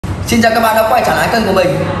Xin chào các bạn đã quay trở lại kênh của mình.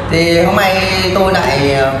 Thì hôm nay tôi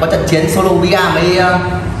lại có trận chiến solo bia với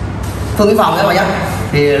Phương Hữu Phòng các bạn nhé.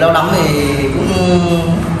 Thì lâu lắm thì cũng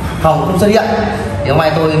Phòng không xuất hiện. Thì hôm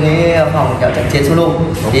nay tôi với Phòng kéo trận chiến solo.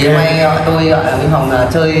 Thì hôm nay tôi gọi là với Phòng là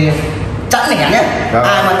chơi chẵn lẻ nhé.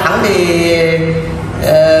 Ai mà thắng thì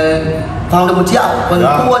Phòng được 1 triệu,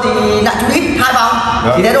 còn thua thì lại chút ít 2 vòng.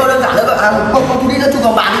 Thì thế thôi, đơn giản thôi. Không chút ít nữa, chung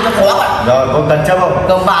vòng bàn thì cho khó bạn. Rồi, con cần chấp không?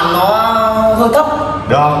 Vòng bàn nó hơi thấp.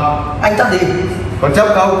 Được. Anh chấp gì? Con chấp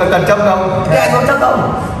không? Cần chấp không? Thế anh có chấp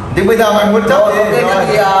không? Thì bây giờ mày muốn chấp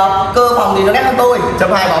thì cơ Phòng thì nó ghét hơn tôi. Chấp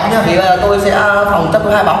 2 bóng nhá. Thì bây giờ tôi sẽ Phòng chấp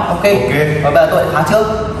 2 bóng. Ok. Và bây giờ tôi thắng trước.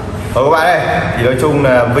 Các bạn ơi, thì nói chung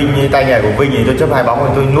là Vinh, tay nghề của Vinh thì tôi chấp 2 bóng rồi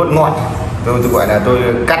tôi nuốt ngọt. Tôi gọi là tôi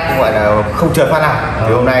cắt, gọi là không chờ phát nào.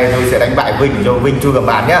 Thì hôm nay tôi sẽ đánh bại Vinh để cho Vinh chui cầm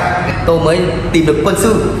bàn nhá. Tôi mới tìm được quân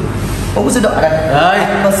sư. Không có sư đợi đây. Đấy,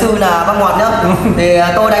 quân sư là bác Ngọt nhá. Thì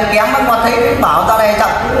tôi đánh kém, bác Ngọt thấy bảo tao này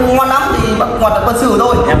chọc ngon lắm thì bác Ngọt là quân sư của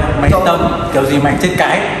tôi. Em mày tâm kiểu gì mày chết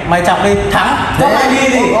cái, mày chọc đi thắng. Cho mày đi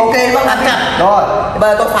thì ok, bác thắng chặt. Rồi, bây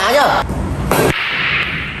giờ tôi phá nhá.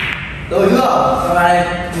 Tôi chưa? Các bạn đây,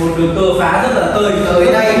 một đường cơ phá rất là tơi.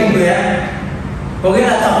 Tới đây có nghĩa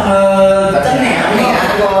là chọc chất nẻ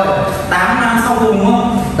rồi. 8 năm sau cùng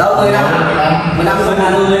không? Đâu 10 năm. 10 năm rồi.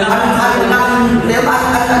 10 năm nếu ăn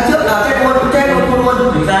trước là chết luôn.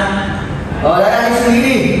 Đúng ra. Ở đây anh suy nghĩ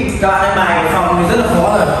đi. Các bạn bài của Phòng thì rất là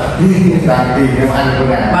khó rồi. Đang tìm em ăn con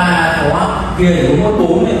gà. 3 khó, kia thì cũng có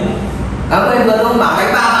 4 đấy. Bên vừa ông bảo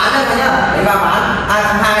đánh 3 ván đấy nhá. Đánh 3 ván. Ai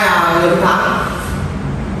thắng 2 là người thắng.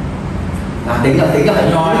 Tính rồi. Đến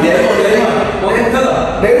rồi.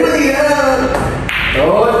 Đến cái gì nữa.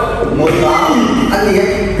 Rồi, 1 ván. Ăn gì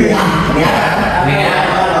ấy? Nghe.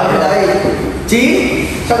 Ở đây 9,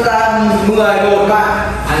 xong ra 11 bạn.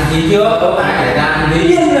 Ăn gì trước, có phải để ăn gì?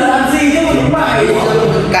 Nhiên là ăn gì chứ mà đúng phải.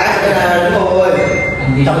 Cái đây là đúng rồi.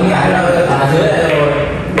 Ăn gì trong cái đó ở dưới đây rồi.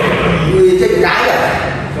 Ui, trên cái kìa.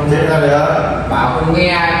 Chết ra rồi đó. Bảo không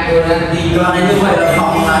nghe, tôi đang đi cho anh như vậy là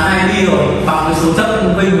Phòng là 2 đi rồi. Phòng cái số chấp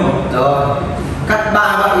Vinh rồi. Rồi, cắt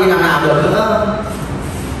 3 bạn đi làm nào được nữa.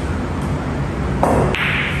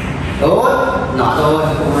 Tốt, nọ rồi.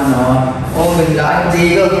 Không ăn rồi. Ô, mình đã ăn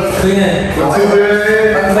gì cơ? Vinh này.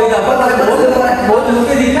 Bây giờ vẫn là 4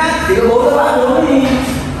 cái gì khác? Thì có 4 các bạn 4 thì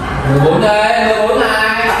 14 đây, 14 này.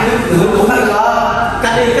 14 này cơ.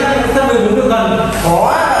 Cắt đi, cắt 14 được gần.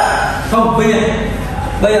 Khó. Không, Vinh này.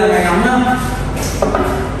 Bây giờ mày ngắm nhá.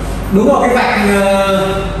 Đúng rồi, cái vạch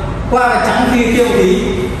qua vạch trắng khi kêu tí.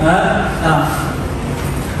 Đấy, nào.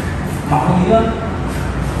 Mỏng hơn tí nữa.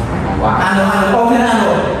 Ăn rồi, không biết ăn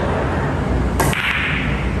rồi.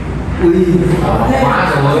 Ui, Quá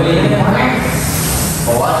rồi, đi.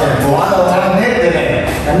 khó rồi, ăn hết rồi này.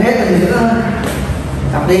 Ăn hết rồi nữa.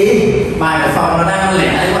 Tập đi. Bài của Phòng nó đang ăn lẻ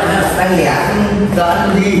đấy bạn nhá. Đang lẻ, giờ ăn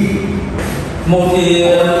gì? Một thì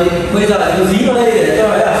bây giờ lại cứ dí vào đây để cho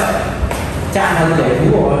đấy là chạm vào để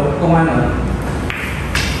cứu của công an rồi.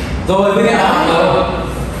 Rồi bên cạnh đó rồi.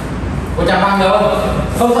 Có chạm băng đâu?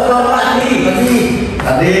 Không sợ đâu, ăn đi.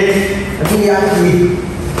 Ăn gì?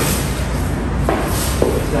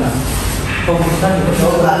 Không xác định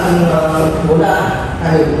Đâu ăn 4 đã.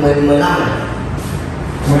 Hay 15 này.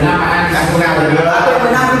 15 mà ăn cả con gà rồi.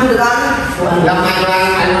 15 không được ăn. 5 ăn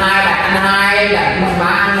Ăn 2 đặt ăn 2, đặt má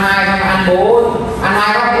ăn 2 không ăn 4. Ăn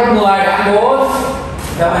 2 có 4 người đặt ăn 4.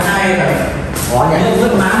 Cho ăn 2 rồi. Khó nhỉ. Nhưng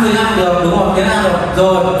vứt má 15 được đúng không? Tiến ăn rồi.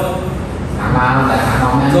 Rồi. Ăn 3 không, tại ăn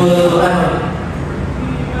không nha. Rồi ăn rồi.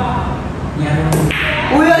 Nghe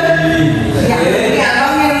không? Ui ơi.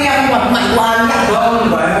 Nghe mặt mạnh quá nhá.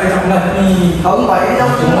 Không phải trong lần. Không phải trong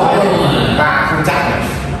chúng nó. và không chặt.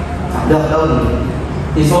 Được đâu.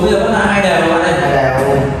 Tỷ số bây giờ vẫn là 2 đều rồi đây. 2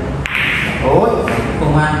 đều. Ôi,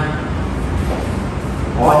 Công an.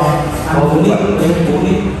 khó nhỉ. Ăn 4 đi, 4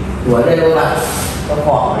 đi. Đuổi đây đâu bạn. Có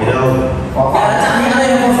khó. Ở đâu? Khó. Đã chẳng nhẽ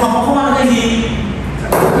đây một phòng không ăn cái gì.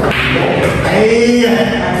 Ê,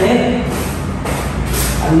 Ăn thế.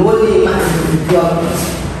 ăn luôn đi mà thường.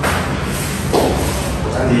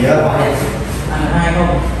 Ăn gì nữa? Ăn 2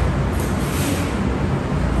 không?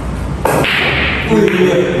 Ui,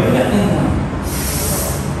 nhận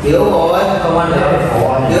Thiếu rồi, không ăn được.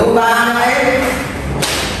 thiếu 3 đấy.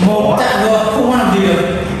 Một chặn được, không ăn gì được.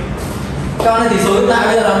 Cho nên tỷ số hiện tại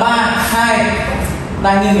bây giờ là 3, 2.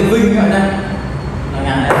 Đang nghiêng về Vinh các bạn nha. Nó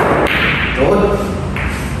ngắn này. Tốt.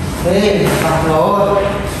 Thế, học rồi.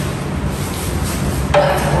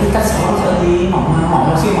 Cháu đi cắt xó cho đi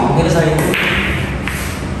mỏng siêu mỏng cái dây.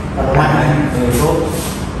 Còn mạnh này. Tốt.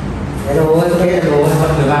 Thế rồi, thế rồi.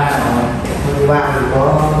 Hơn 13 rồi. Hơn 13 thì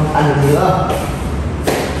có ăn được nữa.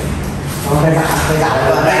 Cây xả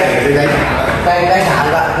các bạn đây. Cây xả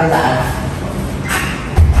các bạn, cây xả.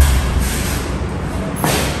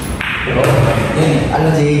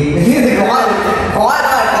 Ăn cái gì? Có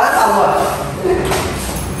xong rồi.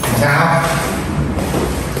 Sao?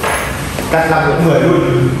 Cắt 5 cũng 10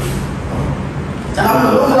 luôn. Chặn 5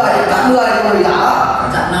 cũng 10, chặn 10 rồi đó.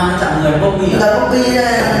 Chặn 5 chặn 10 copy. Là copy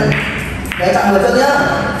đây. Đấy chặn 10 trước nhá.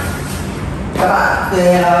 Các bạn thì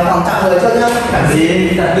phòng chặn 10 trước nhá. Chặn gì?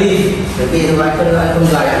 Chặn đi. Để đi thôi anh không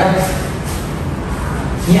gầy nữa.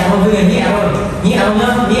 Nhẹ thôi Vinh, nhẹ thôi nhá,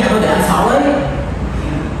 nhẹ thôi để ăn 6 đấy.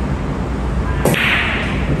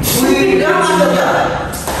 Ui, nó ăn được nhỉ?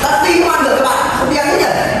 Tắt đi không ăn được các bạn, không đi ăn hết nhỉ?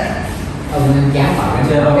 Ông dám bảo cái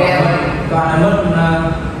chưa? Ok thôi. Các bạn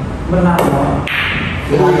mất 5 rồi.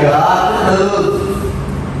 Ui từ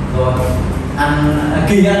Rồi. Ăn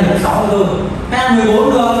kỳ ăn được 6 thôi. Hay ăn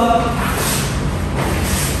 14 được.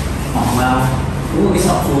 Mỏng vào. Đúng cái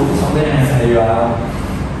sọc xuống, cái sọc bên này phải vào.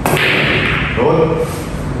 Rồi.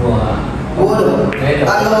 Mua được.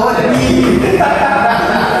 Tắt thôi.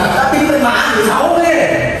 Tắt đi bên má 16 đi.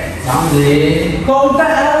 Bóng gì? Không tại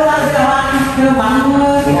nó ăn cái nào ăn. Cái nó bắn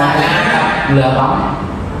lửa bóng.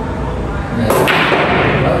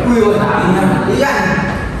 Ui ôi, đi ăn.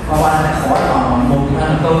 Qua qua lại khó còn một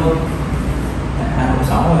ăn công. Ăn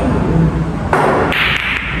 6 rồi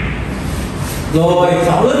đủ. Rồi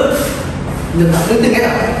 6 lứt. Đừng ăn đừng hết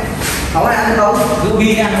rồi. Có ai ăn không? Cứ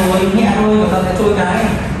ghi ăn thôi, nhẹ thôi, người ta sẽ trôi cái.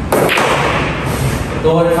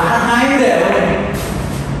 Rồi phá 2 đều.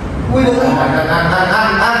 Ui đúng rồi. Ăn.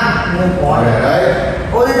 Ngon quá. Đấy.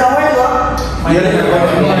 Ôi đi đâu hết nữa. Mày đây là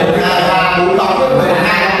còn 1, 2, 3, 4 đóng nữa,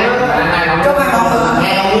 12 đóng nữa. Cho bạn đóng nữa.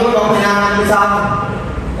 2 đóng nữa, đóng 15 ăn đi xong.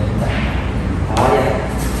 Khó vậy.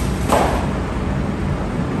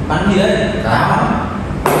 Bắn gì đấy? Đá.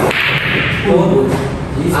 Ôi.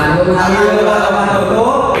 Ăn luôn, ăn luôn,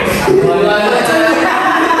 tốt.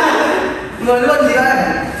 Người luôn gì đây?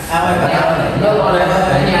 Phải nó gọi là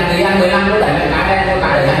phải nhà tí ăn 15 nó đẩy cái đây cho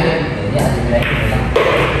cái này để nhà gì đấy.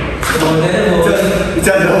 Rồi thế rồi.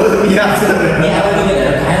 Chơi đấu tự nhiên. Nhẹ thôi như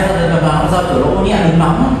để cái nó vào ra cửa lỗ nhẹ đừng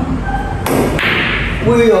nóng.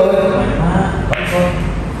 Ui rồi.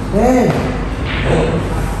 Ê.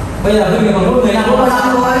 Bây giờ Vinh còn rút 15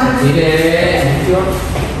 thôi. Chỉ để trước.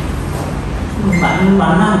 Bắn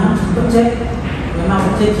 5 rất chết. 5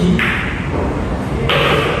 chết 9.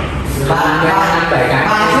 Ba trước này.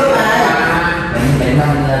 Đánh 5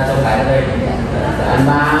 trong cái đây ăn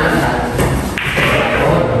 3.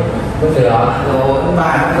 Có được rồi. Ba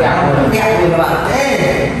kéo rồi các bạn. Ê.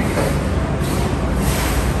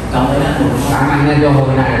 Trong đấy là một sáng anh lên cho hồi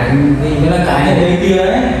này đánh gì cái là cái này kia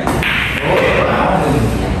đấy.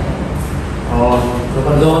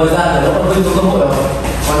 Rồi ra từ đó Vinh có cơ hội rồi.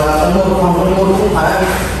 Còn môn cũng phải là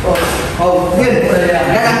không viên nghe rằng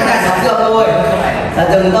cái này nó được thôi. Là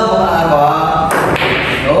từng tơ có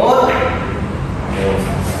tốt.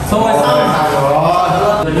 Xong rồi xong. Rồi.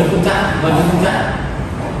 Vẫn không chặn.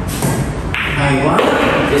 Hay quá.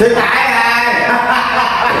 Chơi cái này.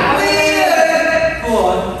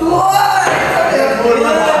 Ủa. Thua.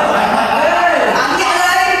 Ăn nhẹ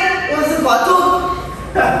đây. Ôi sự quá chút.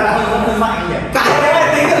 Hơi mạnh nhỉ. Cái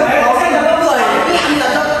này tính được phải có xem là có người nhẹ là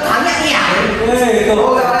cho thắng nhẹ nhẹ. Ê, cơ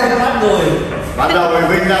hội đã bắt rồi. Bắt đầu mình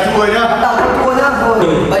Vinh ra thua nhá. Bắt đầu thua nhá. Thôi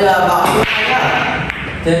bây giờ vào nhá.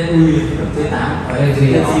 Chết ui, chết 8. Chết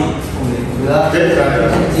gì? Chết rồi.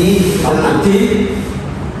 Gì? Ăn 9.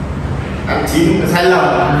 Ăn 9 sai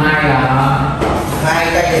lầm. Ăn 2 là 2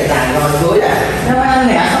 cái để giải rồi dối à. nếu mà ăn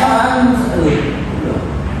lẻ xong ăn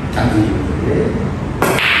Ăn gì?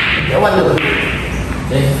 Nếu ăn được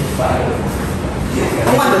đây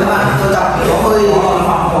không ăn được các bạn, tôi chọc có hơi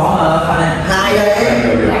có phần này 2 đấy.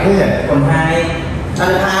 còn 2 Ăn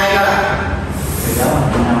được 2 các bạn. thì đó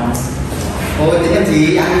là nào Thôi tính em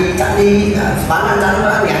gì ăn đi chặn đi, bán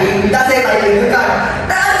ăn nhẹ đi, ta dê bày thì coi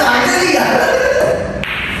đã ăn giỏi cái gì à.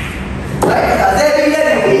 Đấy ở dê đi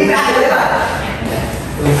lên một tí ăn đấy mà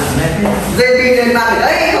dê đi lên ba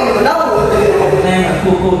đấy không được đâu. em là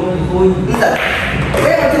cô vui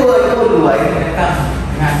thế mà thua thì tôi đuổi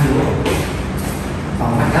ngang đuổi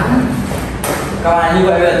phòng mạnh lắm các bạn. Như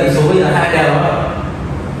vậy là tỷ số bây giờ 2 đều rồi.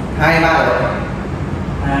 2-3 rồi.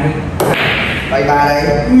 2 bày 3 đây.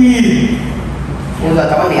 Bây giờ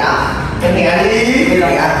cháu ăn lẻ. Cái lẻ đi. Cái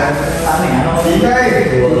lẻ. bán lẻ thôi. Tí đây.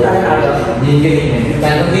 Đây nào được. Nhìn kì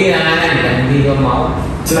này công ty này, công ty con máu.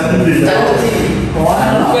 Chân gì? Cháu có gì? Có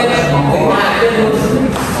nó quên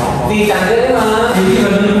vì càng dễ mà thì khi mà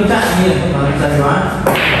nó không chặn nhiều nó dần quá.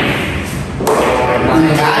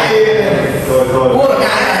 Cái. Rồi. Mua một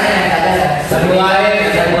cái này. Trận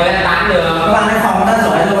 10 8 được. Các bạnในphòng đã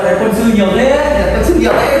giỏi rồi đấy, quân sư nhiều thế. Quân sư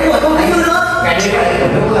nhiều thế, nhưng mà không thấy nữa. Cái gì vậy?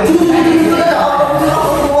 Chưa nữa đâu.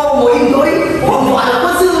 Không mua một im thôi. Không gọi là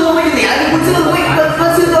quân sư mới lẻ thì quân sư mới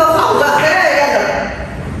quân sư không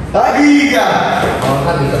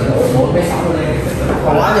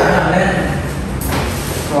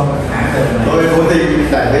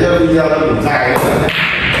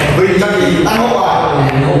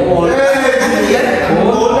Ôi, Trận Chiến.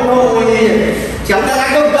 Bốn anh hộ gì? Chém cho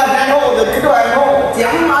Anh không cần anh hộ rồi cái đồ anh hộ.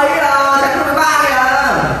 chém mấy chém 13 kìa.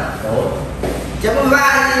 Chém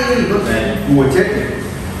 13 gì? Cua chết.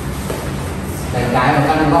 Đánh cái mà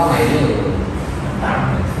căn góc này chứ.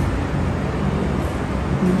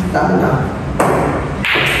 8 nào.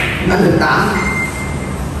 Ăn được 8.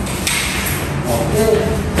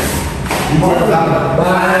 Một lăm. Ba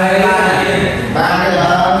Ba cái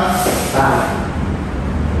là 3.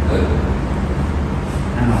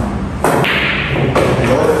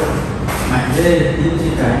 mạnh ghê, đi chi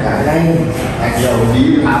cái. Cái đây. anh nhiều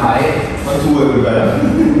tí mà bảy. vẫn thua rồi vậy.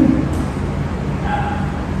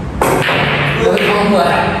 Tôi không 10.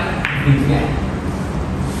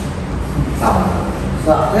 Xong.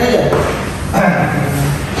 Sợ thế nhỉ?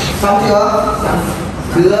 Xong chưa?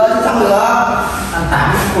 Chưa xong nữa. Ăn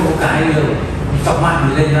 8 không có cái được. Trọng mạnh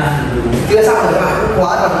thì lên ra được. Chưa xong rồi các bạn cũng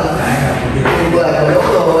quá còn Cái cả một điều. vừa là lỗ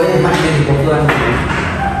rồi. Mạnh lên thì có cơ ăn.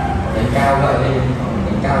 Đánh cao vậy đi.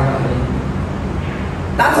 Đánh cao vậy đi.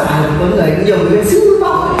 Đã rồi có người nhiều người siêu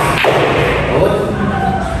vọng. Tốt.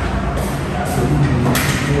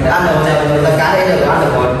 Ăn được tầm cá đây được ăn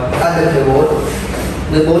được rồi. Ăn được 14.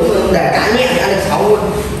 14 để cá nhẹ thì ăn được 6 luôn.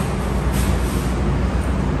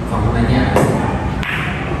 Phòng này nhé.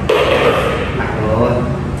 Nặng rồi.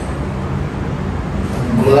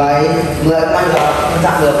 10 cũng ăn được, không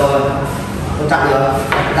chặn được rồi. Không chặn được.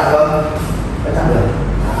 Chặn không? Không chặn được.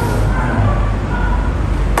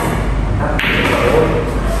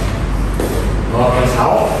 Rồi còn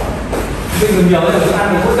 6. Mình còn nhiều rồi,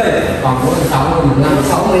 ăn một cái cây. Còn mỗi 6 rồi 15.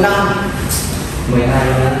 6 15. 12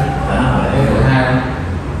 luôn. Đấy 12 không?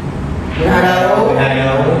 12 đâu? 12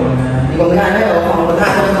 đâu. Thì còn 12 đấy rồi, còn 12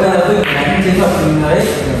 thôi. Bây giờ tôi đánh chiến thuật đấy,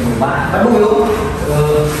 13. Bắt đuôi đúng.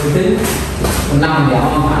 Tính. 5 thì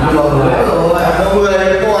không phải Rồi rồi. rồi. Có 10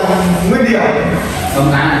 còn nguyên điểm.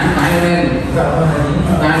 Cầm cái là chút cái lên.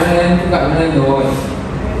 Chút cái lên, chút gậy lên rồi.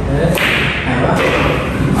 Đấy. Hay quá.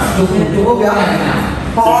 Chụp không biết. Cái này nào?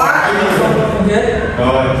 Khó quá. Không biết.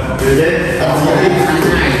 Rồi, chưa chết. Ăn gì đi. Ăn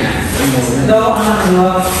 2 này. Đâu ăn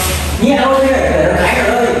được. Nhẹ thôi chứ để nó cái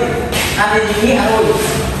ở đây. Ăn đi nhẹ thôi.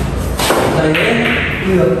 Đấy.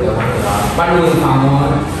 Được. Bắt đuôi phòng rồi.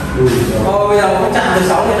 Thôi bây giờ cũng chặn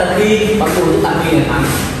 16 thì đặt đi. Bắt đuôi tặng đi này thắng.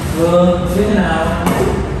 Thế thế nào?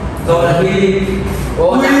 Rồi đặt đi.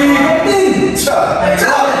 Ôi, Ui, không tin. Trời,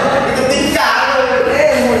 sao? Cái tính cả rồi.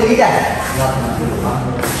 Thế mua gì cả.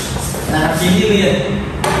 Là 9 đi liền.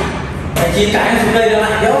 Cái 9 cái xuống đây nó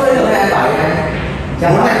lại đéo đây rồi. 27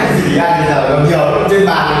 này. Muốn ăn cái gì ăn bây giờ còn nhiều trên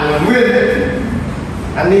bàn nguyên.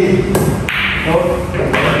 Ăn đi. Tốt.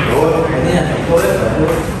 Rồi. Thế là chúng tôi đấy.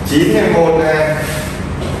 9 hay 1 này.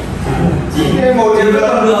 9 hay 1 thì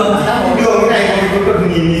đường. Đường cái này còn có được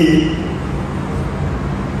nghìn gì.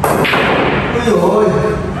 Ui dồi ôi.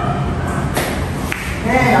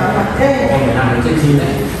 Thế làm mặt thế. còn phải làm được trên 9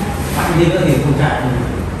 này. Mạnh đi nữa thì không chạy.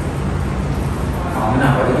 Có cái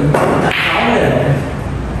nào phải đi chặt 6 này rồi.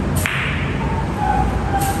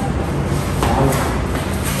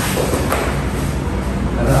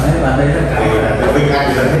 Đấy, và đây là cái Rồi là tôi Vinh ăn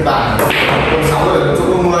thì dần hết bàn. Con 6 rồi chỗ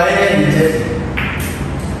có 10 ấy nhìn chết.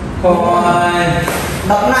 coi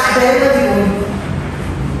Đậm lại thế nữa thì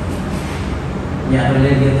nhà tôi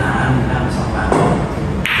lên điện thả mình làm xong bạn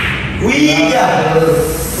Ui kìa.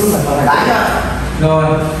 cứ phải còn đánh nhá. rồi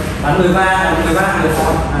bắn 13 người con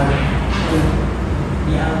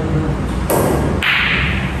nhẹ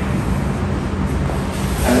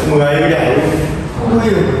Ăn 10 để luôn.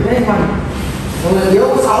 Ui thế còn người yếu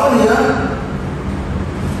có 6 gì nữa.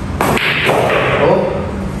 Ủa.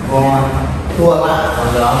 Còn thua mà. Còn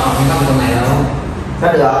được không có con này đâu.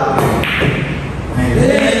 Sao được.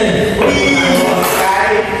 thế Ui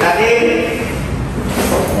cái đặt đi.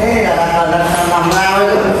 Thế là nằm ra thôi.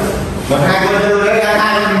 Còn 2 con dư đấy,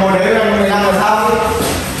 2 con 1 đấy là 15 là sao?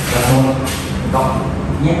 Cộng.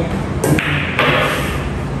 nhẹ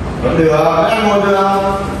Vẫn được, vẫn ăn 1 được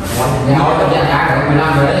không? Nhau tập nhận cá của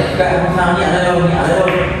 15 rồi đấy. kệ không sao nhẹ đây đâu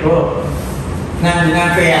rồi ngang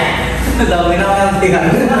phè giờ mới nói thì gần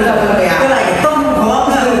cái này không khó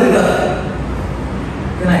được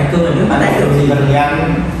cái này cơ là nước mà đánh được gì Gần thì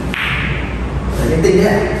ăn. Cái tinh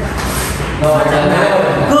đấy.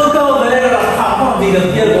 rồi cơ với đây là phòng không gì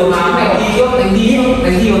được như Rồi rồi mà đánh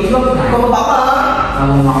đi vào trước này. Có bóng mà.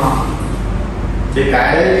 Nó. Chết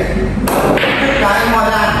cái đấy. Cái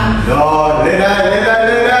ngoài ra. Rồi, lên đây, lên đây,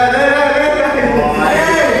 lên đây, lên đây, lên đây. Đấy,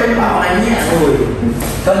 tôi bảo này nhẹ rồi.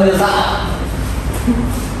 Cân như sao?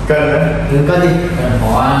 Cần đấy. Cân gì? Cần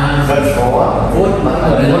có. Cần có. Vuốt vẫn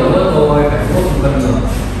ở đây vuốt thôi, phải vuốt một cân nữa.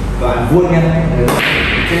 Đoạn vuông nha.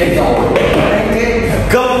 Chết rồi. Đấy,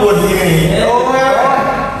 Cấp buồn gì này. Ôi.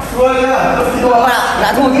 Thua không nào?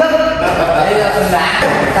 Đã thua tiếp. Đây là phần đá.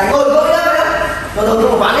 Thằng tôi gỡ nhá. Tôi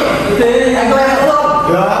một ván đi. Thế Anh tôi em đúng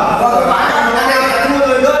không? Được. Còn một ván Anh em đã thua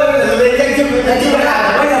rồi gỡ lên danh chức bây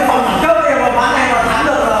giờ phòng đẳng cấp này mà ván này mà thắng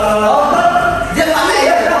được giết ván này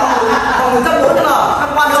còn chấp 4 nữa mà. Các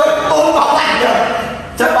quan ơi, 4 bóng ảnh rồi.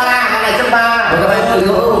 Chấp 3, cái này chấp 3. các bạn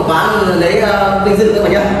gỡ một ván lấy vinh dự nữa mà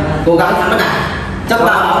nhá. Cố gắng thắng này. Chấp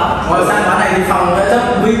 3 bóng. rồi sang ván này thì phòng đã chấp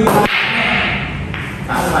Vinh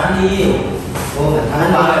thắng ván đi. Ô, phải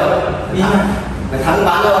thắng ván rồi. Phải thắng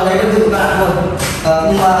ván rồi lấy vinh dự các bạn thôi.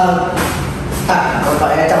 Nhưng mà còn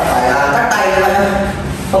phải chắc tay các bạn ơi.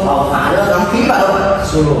 Không ẩu phá nữa, lắm khí vào đâu.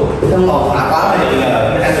 Không ẩu phá quá Bây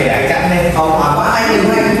giờ cái gì anh chẵn lên. ẩu phá quá anh đừng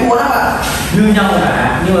hay thua lắm ạ. Như nhau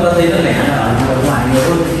cả nhưng mà tao thấy nó lẻ ở ngoài nhiều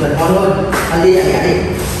hơn. Chuẩn con luôn. Ăn đi, ăn đi.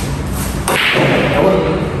 Đúng rồi.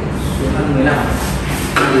 Xuống ăn mới nào.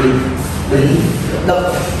 Đến đập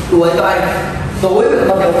đuổi cho anh. Tối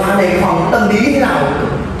vào điều hòa này phòng tâm lý thế nào?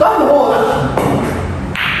 Toát mồ hôi ạ.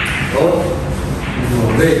 Đúng.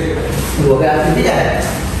 Đùa đi. Đùa cái anh thích này.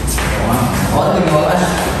 Có mình nói anh.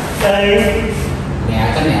 Đây. Nhẹ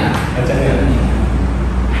chắc nhẹ. Chắc nhẹ.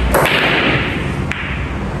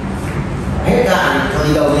 Hết ra cho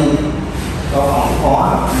đi đâu đi. Cho phòng khó.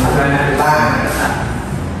 3.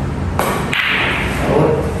 Đúng.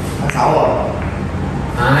 6 rồi.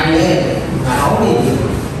 2 Lên. 6 đi.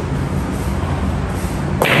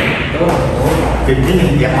 Đúng rồi. Kinh cái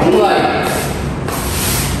nhìn đẹp. Đúng rồi.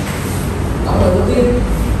 Đóng rồi đầu tiên.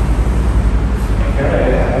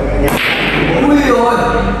 Ui rồi.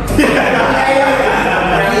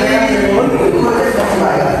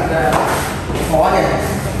 Khó nhỉ.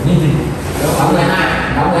 Đóng 12.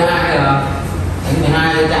 Đóng 12 là đánh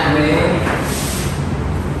 12 chạm với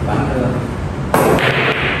bắn được.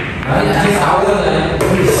 Đấy là 6 luôn rồi.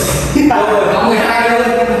 Rồi đóng 12 luôn.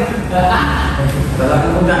 Vậy là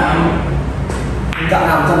không chạm. Chạm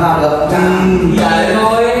nào chạm vào được. Giờ đấy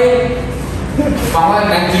thôi. Phòng anh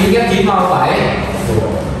đánh 9 ghép 9 vào 7.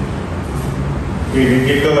 Vì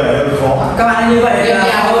cái cơ này hơi khó. Các bạn như vậy Tiếp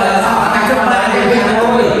theo thôi là sao mà các bạn tiếp theo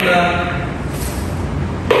thôi.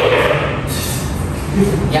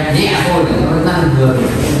 Nhẹ nhẹ thôi để nó tăng vừa.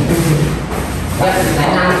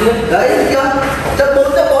 Đánh nào tiếp. Đấy thấy chưa? Chấp 4,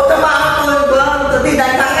 chấp 3 tôi vừa tin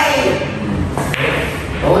đánh thắng ngay.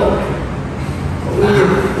 Thôi.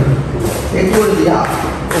 Thế thua gì hả?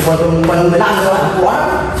 Còn 15 nữa là quá lắm.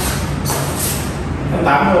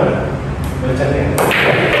 8 rồi. Rồi chắc nhẹ.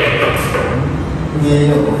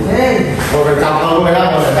 Nhiều thế. Rồi phải chọc thôi,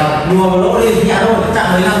 15 rồi phải chọc. Nhùa một lỗ đi, nhẹ thôi, chạm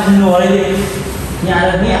 15 nhùa lên đi. Nhẹ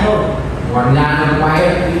được, nhẹ thôi. Còn ra nó quay.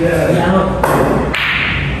 Nhẹ thôi.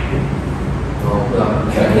 Được.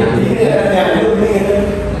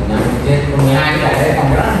 Chết, còn 12 cái đấy còn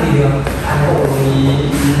rất là nhiều. Ăn hộ thì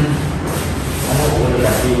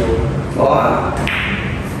là nhiều. Có.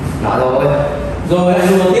 Nói rồi. Rồi lại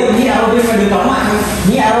nhùa tiếp nhẹ thôi, nhưng mà đừng tóm mạnh.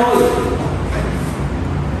 Nhẹ thôi.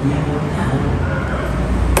 Nhẹ thôi, thả thôi.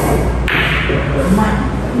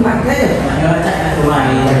 Mạnh thế nhỉ? Mạnh ơi, chạy lại chỗ này.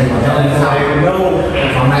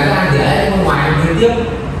 Phòng này các anh để bên ngoài liên tiếp.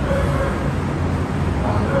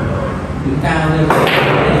 Đứng cao lên.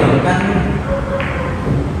 Căng.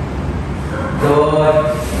 Rồi,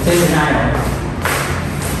 trên bên này rồi.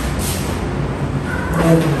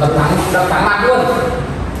 Đập thắng mặt luôn.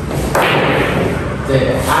 Để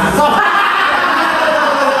ăn xong.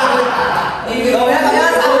 Rồi nhá, thắng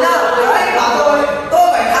nhá. Đấy, bảo rồi, tôi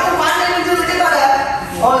phải thắng ván lên dư chứ bao giờ.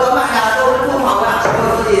 Thôi, các bạn là tôi cũng không học ạ. Tôi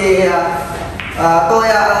thì tôi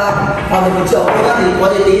hoàn thành 1 triệu nữa thì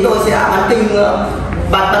có gì tí tôi sẽ bắn kinh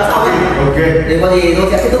bắn sau nhé. Ok. Thì có gì tôi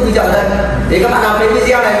sẽ kết thúc video ở đây. Thì các bạn nào thấy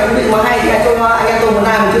video này quý vị muốn hay thì hãy cho anh em tôi một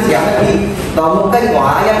like, một chia sẻ và một kênh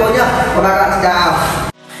của anh em tôi nhá. Và các bạn